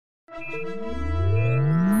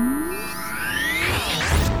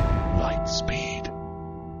Lightspeed.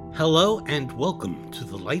 Hello and welcome to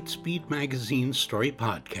the Lightspeed Magazine Story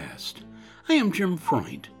Podcast. I am Jim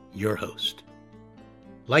Freund, your host.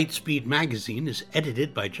 Lightspeed Magazine is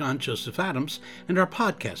edited by John Joseph Adams, and our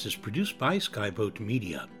podcast is produced by Skyboat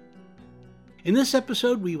Media. In this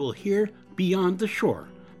episode, we will hear Beyond the Shore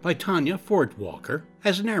by Tanya Ford Walker,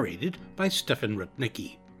 as narrated by Stefan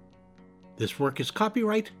Rudnicki. This work is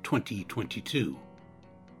copyright 2022.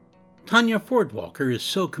 Tanya Ford Walker is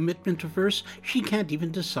so commitment-averse she can't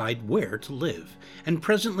even decide where to live, and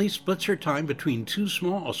presently splits her time between two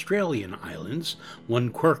small Australian islands, one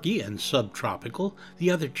quirky and subtropical, the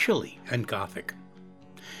other chilly and gothic.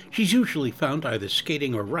 She's usually found either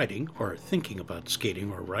skating or writing, or thinking about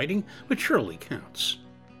skating or writing, which surely counts.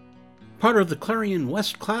 Part of the Clarion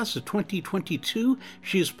West class of 2022,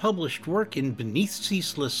 she has published work in Beneath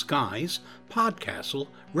Ceaseless Skies, Podcastle,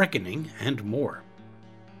 Reckoning, and more.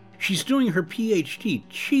 She's doing her PhD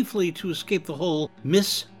chiefly to escape the whole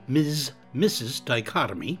Miss, Ms., Mrs.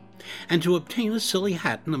 dichotomy, and to obtain a silly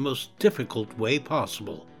hat in the most difficult way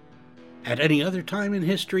possible. At any other time in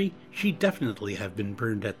history, she'd definitely have been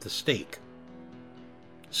burned at the stake.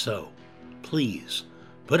 So, please,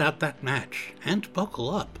 put out that match and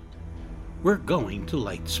buckle up. We're going to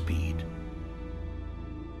Lightspeed.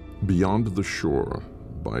 Beyond the Shore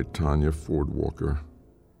by Tanya Ford Walker.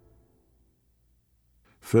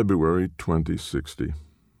 February 2060.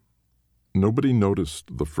 Nobody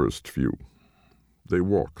noticed the first few. They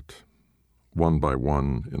walked, one by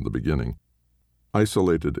one in the beginning.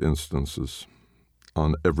 Isolated instances,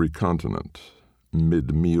 on every continent,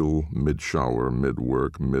 mid-meal, mid-shower,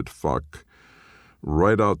 mid-work, mid-fuck,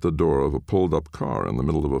 right out the door of a pulled-up car in the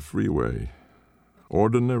middle of a freeway.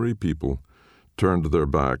 Ordinary people turned their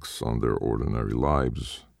backs on their ordinary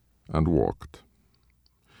lives and walked.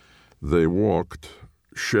 They walked,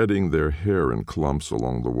 shedding their hair in clumps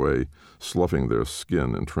along the way, sloughing their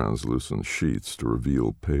skin in translucent sheets to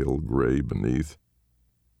reveal pale gray beneath.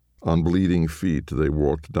 On bleeding feet they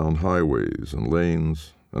walked down highways and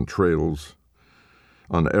lanes and trails,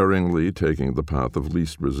 unerringly taking the path of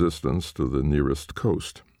least resistance to the nearest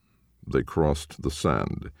coast. They crossed the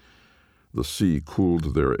sand. The sea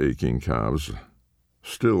cooled their aching calves.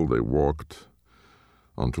 Still they walked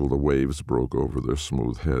until the waves broke over their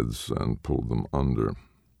smooth heads and pulled them under.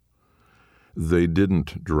 They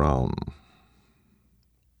didn't drown.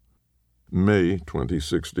 May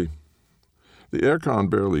 2060. The aircon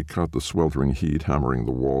barely cut the sweltering heat hammering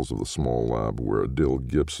the walls of the small lab where Dill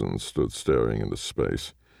Gibson stood staring into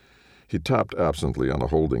space. He tapped absently on a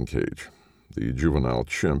holding cage. The juvenile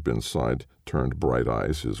chimp inside turned bright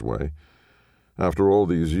eyes his way. After all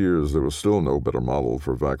these years, there was still no better model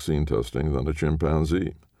for vaccine testing than a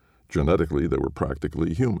chimpanzee. Genetically, they were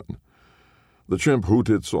practically human. The chimp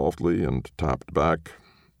hooted softly and tapped back,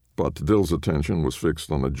 but Dill's attention was fixed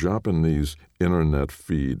on a Japanese internet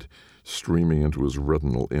feed streaming into his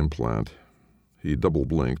retinal implant. He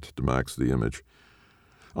double-blinked to max the image.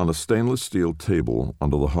 On a stainless steel table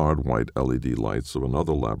under the hard white LED lights of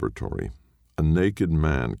another laboratory, a naked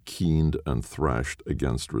man keened and thrashed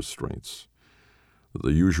against restraints.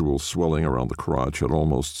 The usual swelling around the crotch had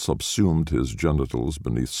almost subsumed his genitals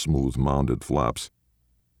beneath smooth mounded flaps.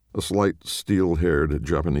 A slight steel-haired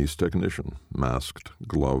Japanese technician, masked,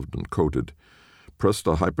 gloved, and coated, pressed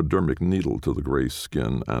a hypodermic needle to the gray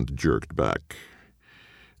skin and jerked back.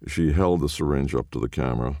 She held the syringe up to the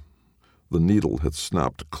camera. The needle had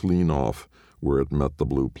snapped clean off where it met the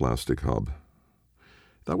blue plastic hub.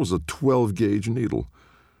 That was a 12-gauge needle.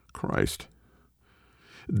 Christ.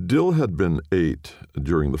 Dill had been 8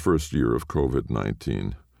 during the first year of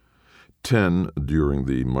COVID-19, 10 during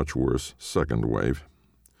the much worse second wave.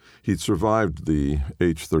 He'd survived the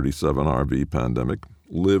H-37RV pandemic,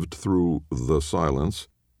 lived through the silence,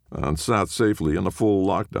 and sat safely in a full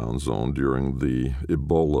lockdown zone during the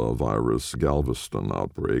Ebola virus Galveston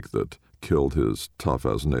outbreak that killed his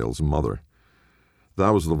tough-as-nails mother.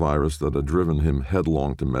 That was the virus that had driven him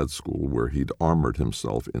headlong to med school, where he'd armored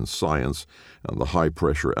himself in science and the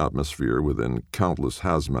high-pressure atmosphere within countless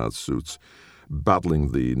hazmat suits,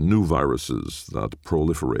 battling the new viruses that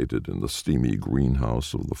proliferated in the steamy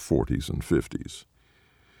greenhouse of the 40s and 50s.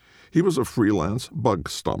 He was a freelance bug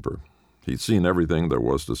stomper. He'd seen everything there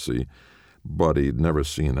was to see, but he'd never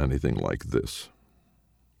seen anything like this.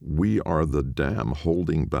 We are the dam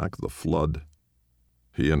holding back the flood.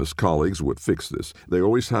 He and his colleagues would fix this. They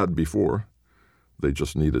always had before. They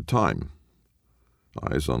just needed time.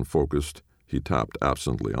 Eyes unfocused, he tapped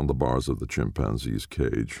absently on the bars of the chimpanzee's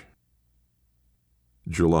cage.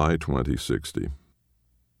 July 2060.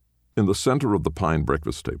 In the center of the pine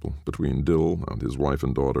breakfast table, between Dill and his wife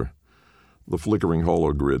and daughter, the flickering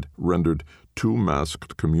hologrid rendered two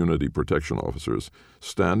masked community protection officers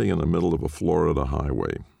standing in the middle of a Florida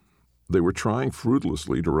highway. They were trying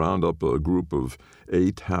fruitlessly to round up a group of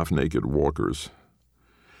 8 half-naked walkers.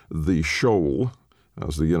 The shoal,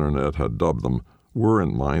 as the internet had dubbed them,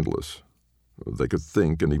 weren't mindless. They could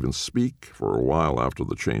think and even speak for a while after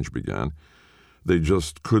the change began. They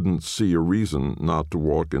just couldn't see a reason not to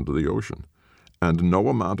walk into the ocean, and no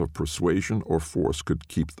amount of persuasion or force could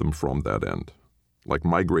keep them from that end. Like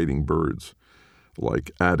migrating birds,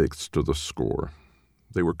 like addicts to the score,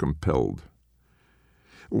 they were compelled.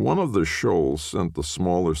 One of the shoals sent the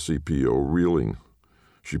smaller CPO reeling.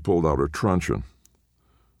 She pulled out her truncheon.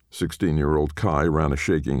 16-year-old Kai ran a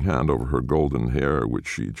shaking hand over her golden hair, which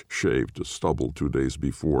she'd shaved to stubble 2 days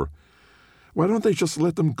before. "Why don't they just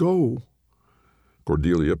let them go?"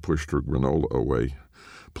 Cordelia pushed her granola away.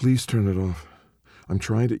 "Please turn it off. I'm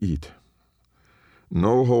trying to eat."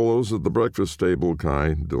 "No holos at the breakfast table,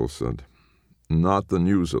 Kai," Dill said. "Not the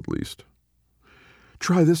news, at least."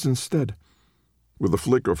 "Try this instead." With a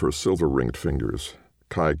flick of her silver-ringed fingers,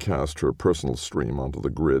 Kai cast her personal stream onto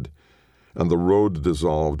the grid, and the road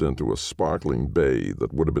dissolved into a sparkling bay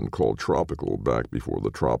that would have been called tropical back before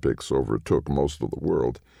the tropics overtook most of the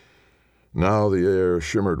world. Now the air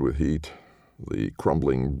shimmered with heat. The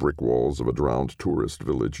crumbling brick walls of a drowned tourist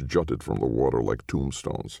village jutted from the water like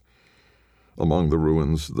tombstones. Among the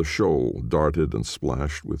ruins, the shoal darted and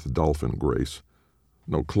splashed with dolphin grace.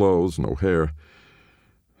 No clothes, no hair.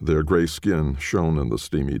 Their gray skin shone in the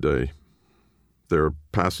steamy day. Their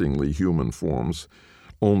passingly human forms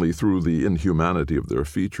only threw the inhumanity of their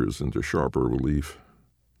features into sharper relief.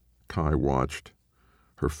 Kai watched,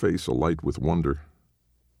 her face alight with wonder.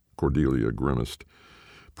 Cordelia grimaced.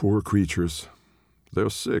 "Poor creatures." "They're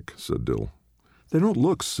sick," said Dill. "They don't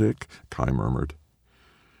look sick," Kai murmured.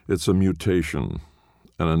 "It's a mutation,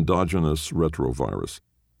 an endogenous retrovirus.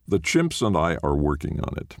 The chimps and I are working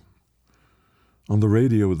on it." "On the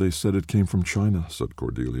radio they said it came from China," said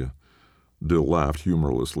Cordelia. Dill laughed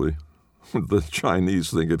humorlessly. "The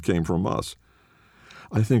Chinese think it came from us."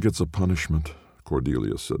 "I think it's a punishment,"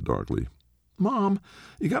 Cordelia said darkly. "Mom,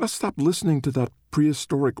 you gotta stop listening to that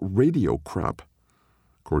prehistoric radio crap."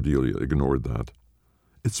 Cordelia ignored that.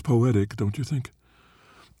 "It's poetic, don't you think?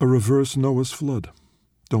 A reverse Noah's flood.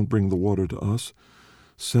 Don't bring the water to us.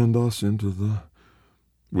 Send us into the—"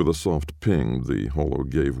 With a soft ping, the holo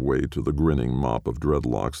gave way to the grinning mop of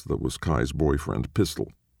dreadlocks that was Kai's boyfriend,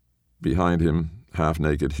 Pistol. Behind him,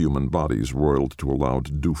 half-naked human bodies roiled to a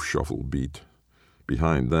loud doof-shuffle beat.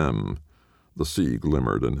 Behind them, the sea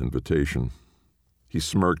glimmered an invitation. He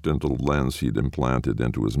smirked into the lens he'd implanted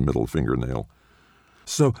into his middle fingernail.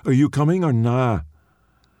 "So, are you coming or nah?"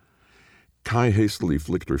 Kai hastily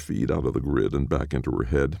flicked her feet out of the grid and back into her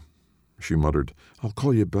head. She muttered, "I'll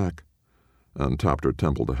call you back," and tapped her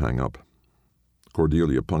temple to hang up.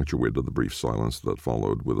 Cordelia punctuated the brief silence that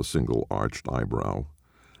followed with a single arched eyebrow.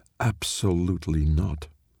 "Absolutely not."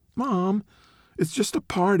 "Mom, it's just a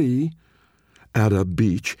party." "At a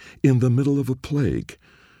beach in the middle of a plague.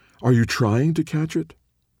 Are you trying to catch it?"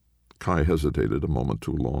 Kai hesitated a moment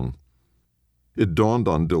too long. It dawned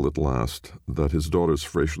on Dill at last that his daughter's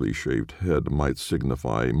freshly shaved head might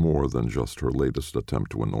signify more than just her latest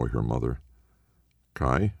attempt to annoy her mother.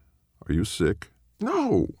 "Kai, are you sick?"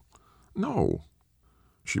 No.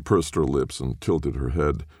 She pursed her lips and tilted her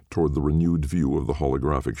head toward the renewed view of the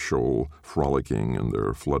holographic shoal frolicking in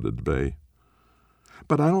their flooded bay.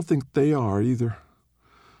 "But I don't think they are either.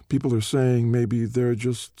 People are saying maybe they're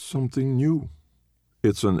just something new."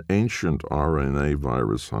 "It's an ancient RNA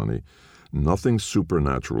virus, honey. Nothing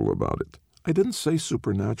supernatural about it." "I didn't say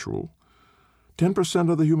supernatural. 10%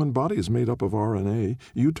 of the human body is made up of RNA.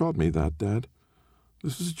 You taught me that, Dad.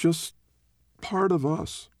 This is just part of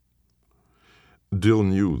us." Dill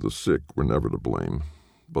knew the sick were never to blame,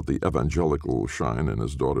 but the evangelical shine in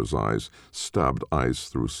his daughter's eyes stabbed ice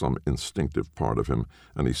through some instinctive part of him,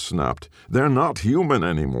 and he snapped, "They're not human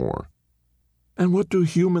anymore." "And what do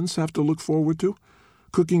humans have to look forward to?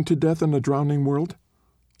 Cooking to death in a drowning world?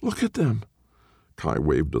 Look at them." Kai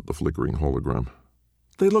waved at the flickering hologram.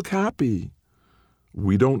 "They look happy."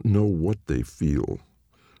 "We don't know what they feel.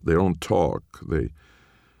 They don't talk.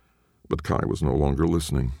 But Kai was no longer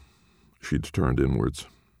listening. She'd turned inwards,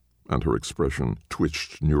 and her expression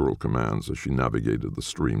twitched neural commands as she navigated the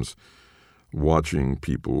streams, watching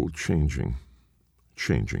people changing.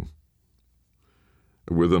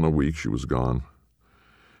 Within a week she was gone.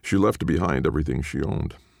 She left behind everything she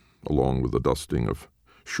owned, along with the dusting of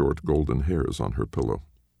short golden hairs on her pillow.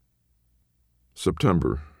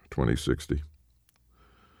 September 2060.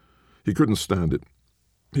 He couldn't stand it.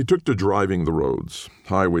 He took to driving the roads,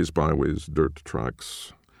 highways, byways, dirt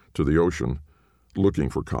tracks, to the ocean, looking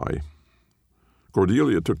for Kai.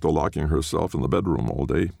 Cordelia took to locking herself in the bedroom all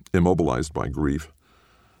day, immobilized by grief.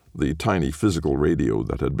 The tiny physical radio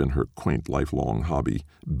that had been her quaint lifelong hobby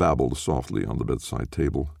babbled softly on the bedside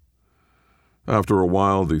table. After a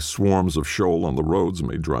while, the swarms of shoal on the roads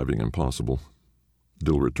made driving impossible.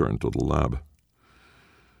 Dill returned to the lab.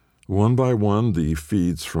 One by one, the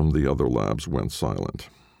feeds from the other labs went silent.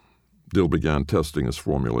 Dill began testing his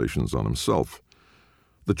formulations on himself.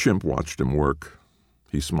 The chimp watched him work.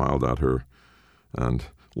 He smiled at her and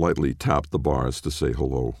lightly tapped the bars to say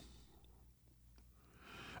hello.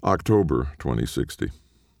 October 2060.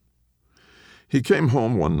 He came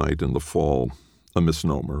home one night in the fall, a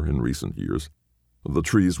misnomer in recent years. The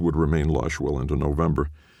trees would remain lush well into November.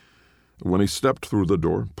 When he stepped through the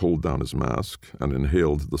door, pulled down his mask, and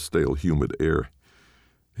inhaled the stale, humid air,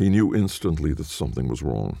 he knew instantly that something was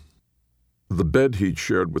wrong. The bed he'd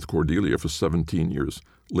shared with Cordelia for 17 years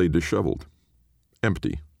lay disheveled,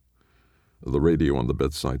 empty. The radio on the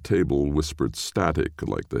bedside table whispered static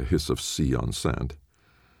like the hiss of sea on sand.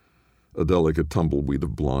 A delicate tumbleweed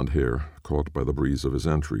of blonde hair, caught by the breeze of his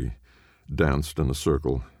entry, danced in a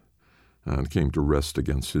circle and came to rest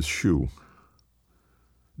against his shoe.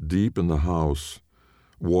 Deep in the house,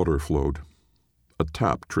 water flowed, a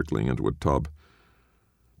tap trickling into a tub.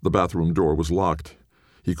 The bathroom door was locked.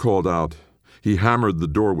 He called out. He hammered the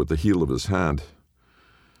door with the heel of his hand.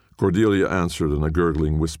 Cordelia answered in a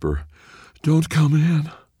gurgling whisper, "Don't come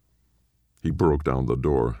in." He broke down the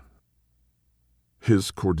door.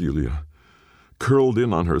 His Cordelia, curled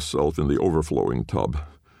in on herself in the overflowing tub,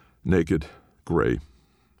 naked, gray,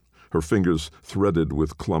 her fingers threaded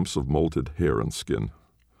with clumps of molted hair and skin.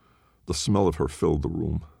 The smell of her filled the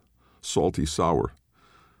room, salty sour,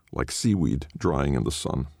 like seaweed drying in the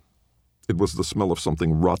sun. It was the smell of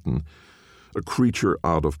something rotten, a creature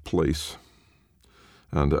out of place.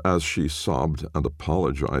 And as she sobbed and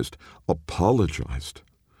apologized,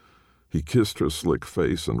 he kissed her slick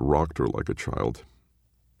face and rocked her like a child.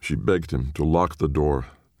 She begged him to lock the door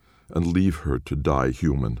and leave her to die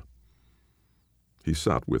human. He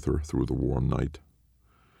sat with her through the warm night.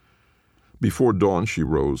 Before dawn, she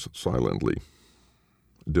rose silently.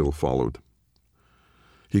 Dill followed.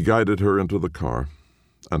 He guided her into the car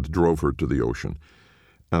and drove her to the ocean,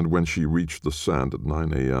 and when she reached the sand at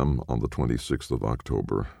 9 a.m. on the 26th of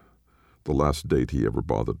October, the last date he ever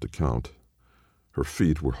bothered to count, her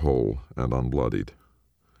feet were whole and unbloodied.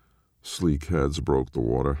 Sleek heads broke the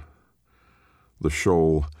water. The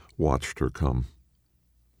shoal watched her come.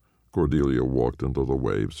 Cordelia walked into the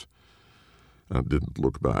waves and didn't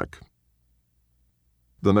look back.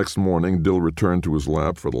 The next morning, Dill returned to his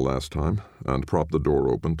lab for the last time and propped the door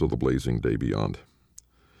open to the blazing day beyond.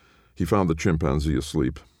 He found the chimpanzee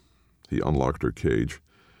asleep. He unlocked her cage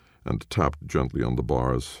and tapped gently on the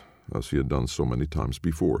bars, as he had done so many times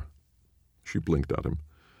before. She blinked at him.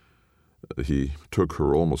 He took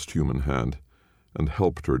her almost human hand and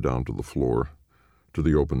helped her down to the floor, to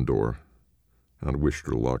the open door, and wished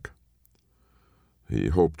her luck. He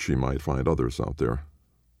hoped she might find others out there.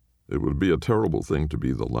 It would be a terrible thing to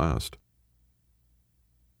be the last.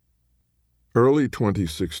 Early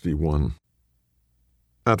 2061.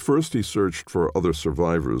 At first he searched for other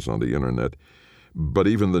survivors on the internet, but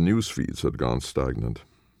even the news feeds had gone stagnant.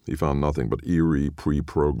 He found nothing but eerie,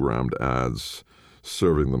 pre-programmed ads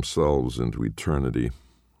serving themselves into eternity.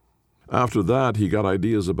 After that, he got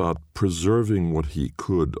ideas about preserving what he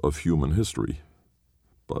could of human history,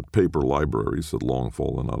 but paper libraries had long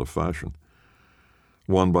fallen out of fashion.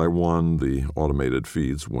 One by one, the automated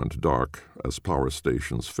feeds went dark as power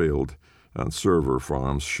stations failed and server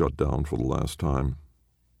farms shut down for the last time.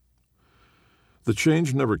 The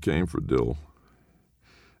change never came for Dill.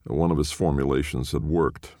 One of his formulations had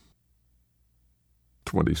worked.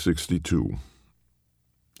 2062.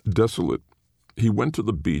 Desolate, he went to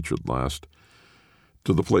the beach at last,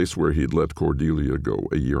 to the place where he'd let Cordelia go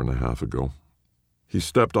a year and a half ago. He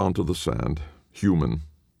stepped onto the sand, human,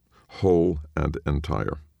 whole and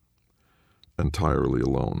entire, entirely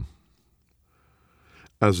alone.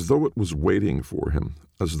 As though it was waiting for him,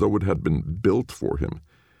 as though it had been built for him,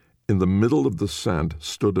 in the middle of the sand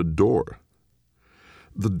stood a door.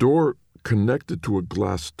 The door connected to a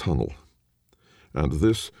glass tunnel, and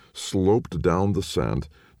this sloped down the sand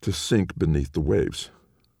to sink beneath the waves.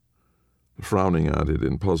 Frowning at it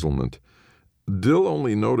in puzzlement, Dill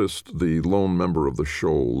only noticed the lone member of the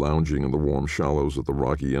shoal lounging in the warm shallows at the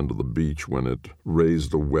rocky end of the beach when it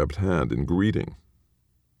raised a webbed hand in greeting.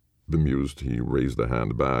 Bemused, he raised the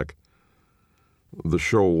hand back. The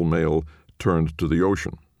shoal male turned to the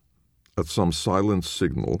ocean. At some silent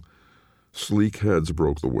signal, sleek heads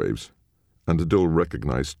broke the waves, and Dill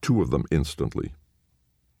recognized two of them instantly.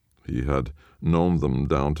 He had known them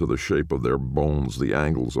down to the shape of their bones, the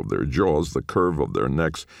angles of their jaws, the curve of their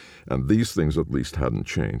necks, and these things at least hadn't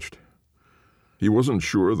changed. He wasn't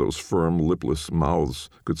sure those firm, lipless mouths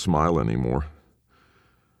could smile anymore.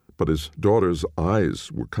 But his daughter's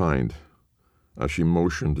eyes were kind as she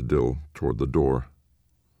motioned Dill toward the door.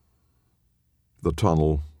 The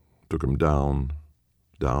tunnel took him down,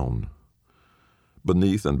 down,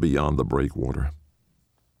 beneath and beyond the breakwater.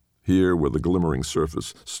 Here, where the glimmering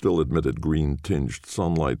surface still admitted green-tinged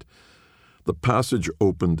sunlight, the passage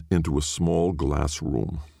opened into a small glass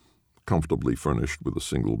room, comfortably furnished with a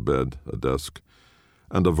single bed, a desk,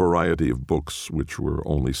 and a variety of books which were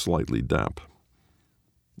only slightly damp.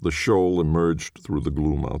 The shoal emerged through the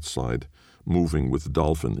gloom outside, moving with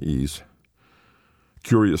dolphin ease.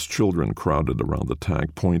 Curious children crowded around the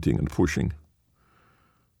tank, pointing and pushing.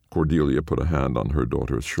 Cordelia put a hand on her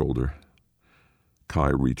daughter's shoulder. Kai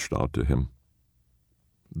reached out to him.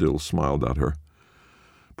 Dill smiled at her,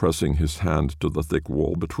 pressing his hand to the thick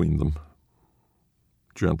wall between them.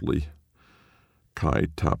 Gently, Kai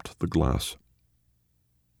tapped the glass.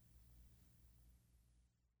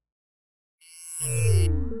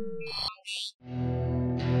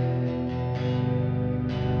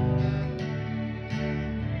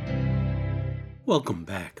 Welcome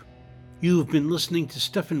back. You've been listening to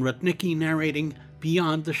Stefan Rudnicki narrating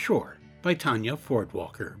Beyond the Shore by Tanya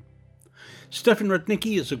Fordwalker. Stefan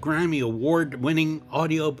Rudnicki is a Grammy Award-winning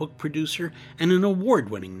audiobook producer and an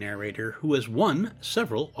award-winning narrator who has won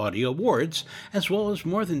several audio awards, as well as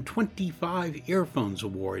more than 25 Earphones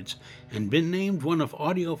Awards, and been named one of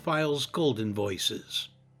AudioFile's Golden Voices.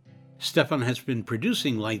 Stefan has been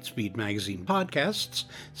producing Lightspeed Magazine podcasts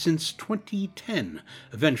since 2010,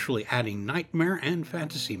 eventually adding Nightmare and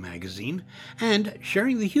Fantasy Magazine, and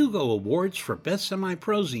sharing the Hugo Awards for Best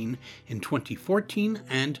Semi-Prozine in 2014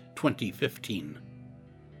 and 2015.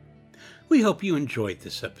 We hope you enjoyed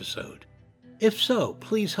this episode. If so,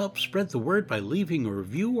 please help spread the word by leaving a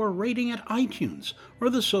review or rating at iTunes or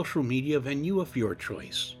the social media venue of your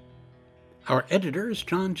choice. Our editor is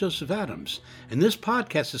John Joseph Adams, and this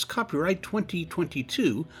podcast is copyright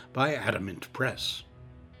 2022 by Adamant Press.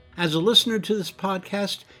 As a listener to this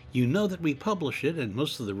podcast, you know that we publish it and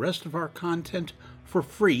most of the rest of our content for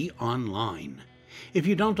free online. If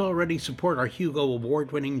you don't already support our Hugo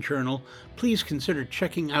Award-winning journal, please consider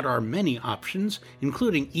checking out our many options,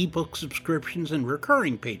 including ebook subscriptions and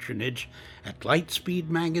recurring patronage at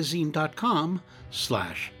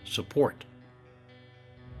lightspeedmagazine.com/support.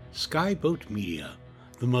 Skyboat Media,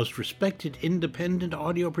 the most respected independent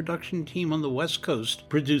audio production team on the West Coast,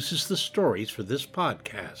 produces the stories for this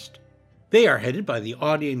podcast. They are headed by the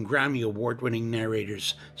Audie and Grammy Award-winning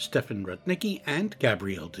narrators Stefan Rudnicki and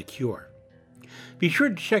Gabrielle DeCure. Be sure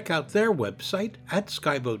to check out their website at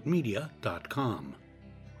skyboatmedia.com.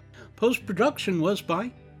 Post-production was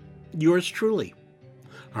by yours truly.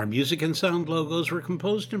 Our music and sound logos were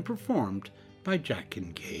composed and performed by Jack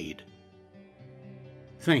Kincaid.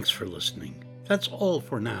 Thanks for listening. That's all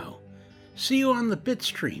for now. See you on the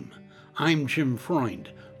Bitstream. I'm Jim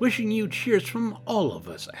Freund, wishing you cheers from all of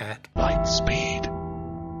us at Lightspeed.